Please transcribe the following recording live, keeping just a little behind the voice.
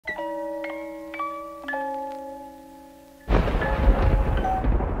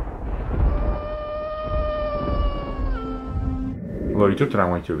Hello YouTube, today I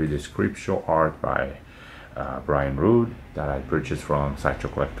want to read this Creepshow art by Brian Rood that I purchased from Sideshow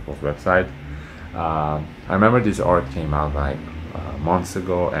Collectibles website. I remember this art came out like months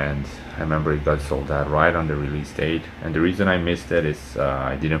ago, and I remember it got sold out right on the release date, and the reason I missed it is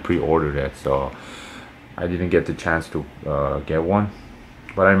I didn't pre-order it, so I didn't get the chance to get one.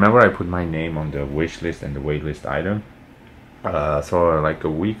 But I remember I put my name on the wish list and the wait list item. So like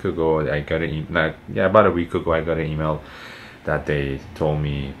a week ago I got about a week ago I got an email that they told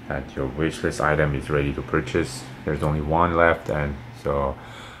me that your wishlist item is ready to purchase. There's only one left, and so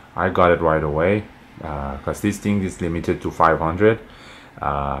I got it right away because this thing is limited to 500,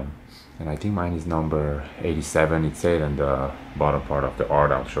 and I think mine is number 87. It said in the bottom part of the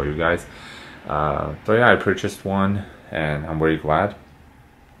art. I'll show you guys. So yeah, I purchased one and I'm very glad.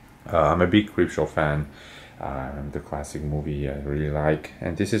 I'm a big Creepshow fan. The classic movie I really like,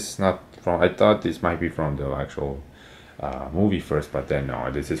 and this is not from, I thought this might be from the actual movie first, but then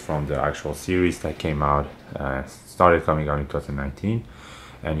no, this is from the actual series that came out, started coming out in 2019,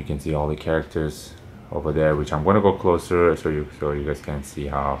 and you can see all the characters over there, which I'm gonna go closer so you guys can see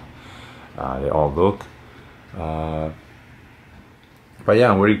how they all look. But yeah,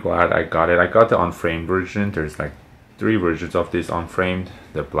 I'm very glad I got it. I got the unframed version. There's like 3 versions of this unframed: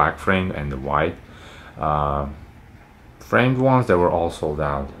 the black framed and the white. Framed ones, they were all sold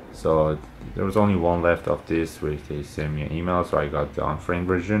out, so there was only one left of this, which they sent me an email, so I got the unframed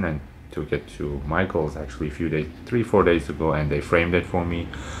version and took it to Michael's actually a few days, 3-4 days ago, and they framed it for me,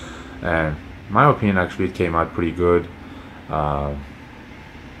 and in my opinion actually it came out pretty good. I'm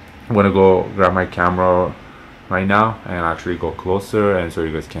gonna go grab my camera right now and actually go closer, and so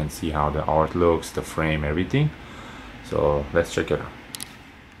you guys can see how the art looks, the frame, everything. So let's check it out.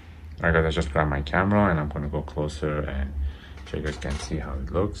 Alright guys, I just grabbed my camera and I'm gonna go closer and so you guys can see how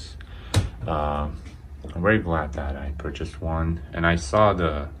it looks. I'm very glad that I purchased one, and I saw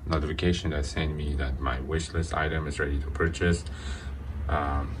the notification that sent me that my wishlist item is ready to purchase.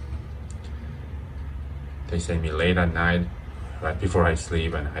 They sent me late at night, right before I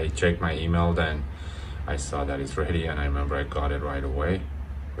sleep, and I checked my email, then I saw that it's ready, and I remember I got it right away,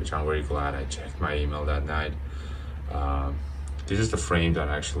 which I'm very glad I checked my email that night. This is the frame that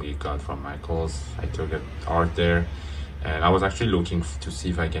I actually got from Michael's. I took it art there, and I was actually looking to see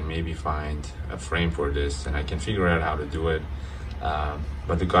if I can maybe find a frame for this, and I can figure out how to do it.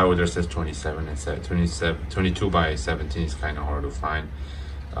 But the guy over there says 27 and 22 by 17 is kind of hard to find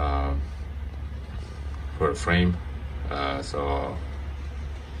for a frame. So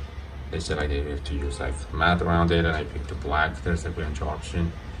they said I did have to use like math around it, and I picked the black. There's a bunch of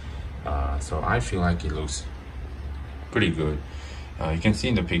option. So I feel like it looks pretty good. You can see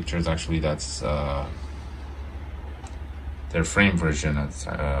in the pictures actually that's their frame version. That's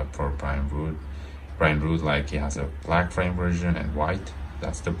for Brian Rood. Like he has a black frame version and white.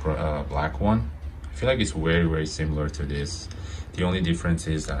 That's the black one. I feel like it's very, very similar to this. The only difference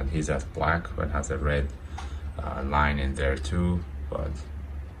is that his has black but has a red line in there too. But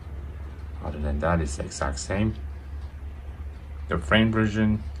other than that, it's the exact same. The frame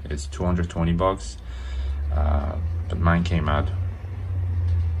version is 220 bucks. But mine came out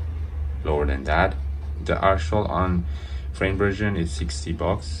lower than that. The actual on-frame version is 60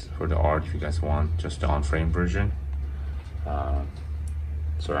 bucks for the art if you guys want just the on-frame version.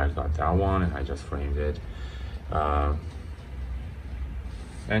 So I got that one and I just framed it. And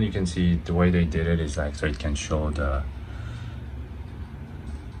you can see the way they did it is like, so it can show the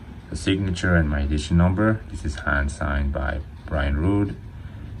signature and my edition number. This is hand signed by Brian Rood,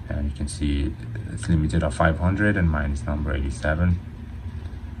 and you can see it's limited of 500 and mine is number 87.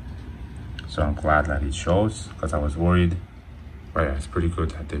 So I'm glad that it shows, because I was worried. But yeah, it's pretty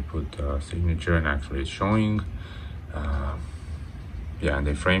good that they put the signature and actually it's showing. Yeah, and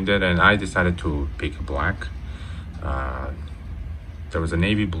they framed it, and I decided to pick a black. There was a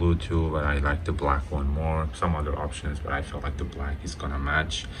navy blue too, but I like the black one more. Some other options, but I felt like the black is gonna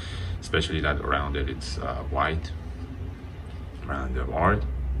match, especially that around it it's white around the art.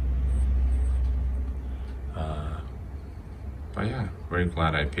 But yeah, very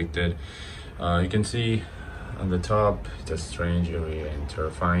glad I picked it. You can see on the top, it's a strange, eerie, and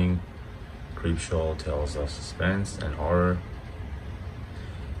terrifying. Creepshow tells of suspense and horror.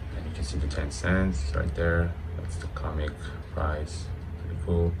 And you can see the 10 cents right there. That's the comic price. Pretty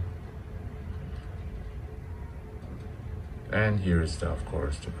cool. And here is of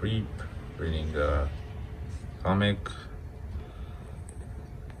course the creep reading the comic.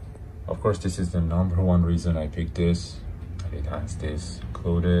 Of course, this is the #1 reason I picked this. It has this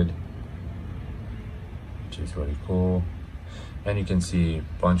included, which is really cool. And you can see a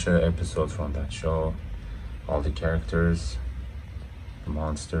bunch of episodes from that show, all the characters. the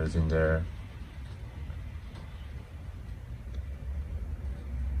monsters in there.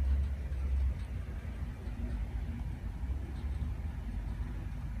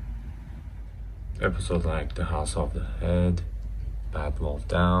 Episodes like The House of the Head, Bad Wolf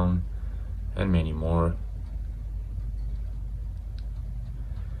Down, and many more.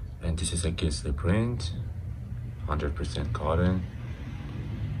 And this is a Gisli print, 100% cotton.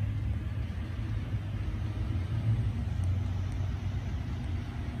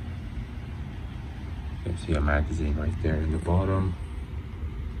 You can see a magazine right there in the bottom.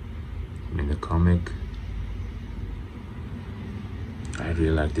 In the comic. I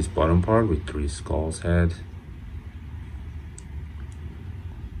really like this bottom part with 3 skulls head.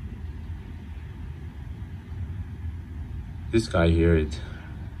 This guy here,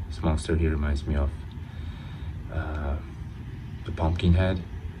 this monster here reminds me of the pumpkin head.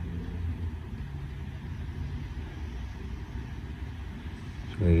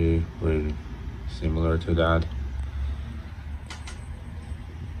 It's very, very similar to that.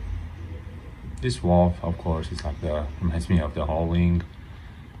 This wolf, of course, is like reminds me of the Howling.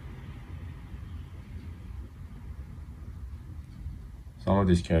 Some of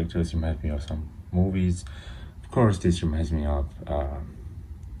these characters remind me of some movies. Of course, this reminds me of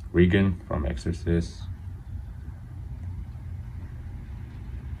Regan from Exorcist.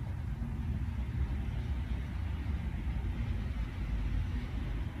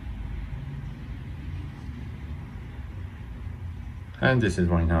 And this is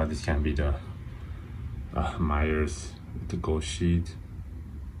right now, this can be the Myers with the ghost sheet.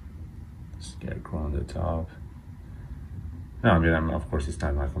 Scarecrow on the top. No, I mean, of course it's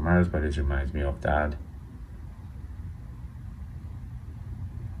not Michael Myers, but it reminds me of that.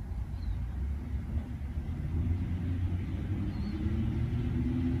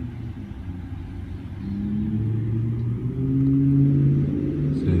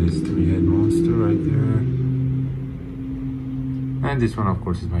 So this 3-head monster right there. And this one, of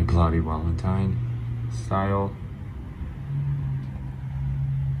course, is my Bloody Valentine style.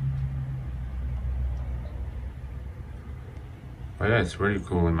 But yeah, it's really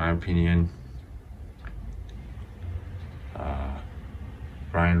cool in my opinion.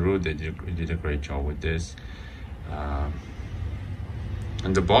 Brian Rood, they did a great job with this. And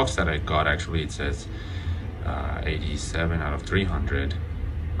the box that I got, actually, it says 87 out of 300.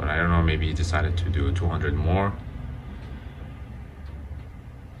 But I don't know, maybe he decided to do 200 more.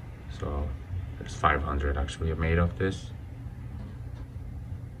 So there's 500 actually made of this.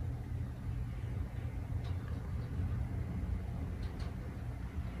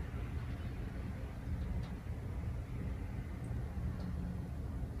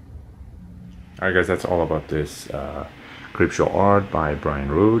 Alright guys, that's all about this Creepshow art by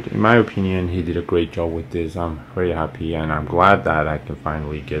Brian Rood. In my opinion, he did a great job with this. I'm very happy and I'm glad that I can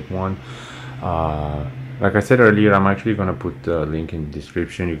finally get one. Like I said earlier, I'm actually gonna put the link in the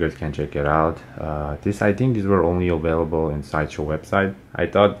description. You guys can check it out. I think these were only available in Sideshow website. I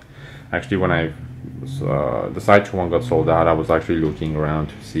thought actually when the Sideshow one got sold out, I was actually looking around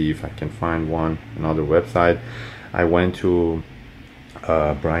to see if I can find another website. I went to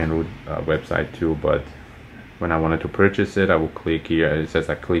Brian Rood website too, but when I wanted to purchase it, I will click here. It says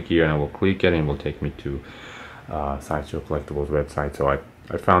I click here and I will click it and it will take me to Sideshow Collectibles website. So I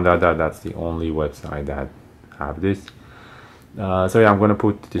found out that that's the only website that have this. So yeah, I'm gonna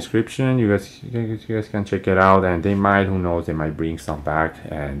put the description. You guys can check it out, and they might, who knows, they might bring some back,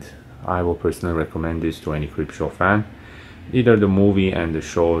 and I will personally recommend this to any Creepshow fan. Either the movie and the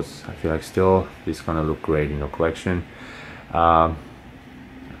shows, I feel like still this is gonna look great in your collection.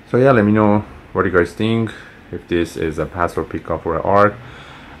 So yeah, let me know what you guys think, if this is a pass or pick up for art.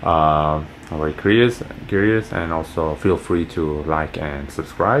 I'm very curious, and also feel free to like and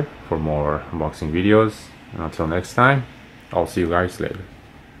subscribe for more unboxing videos. And until next time, I'll see you guys later.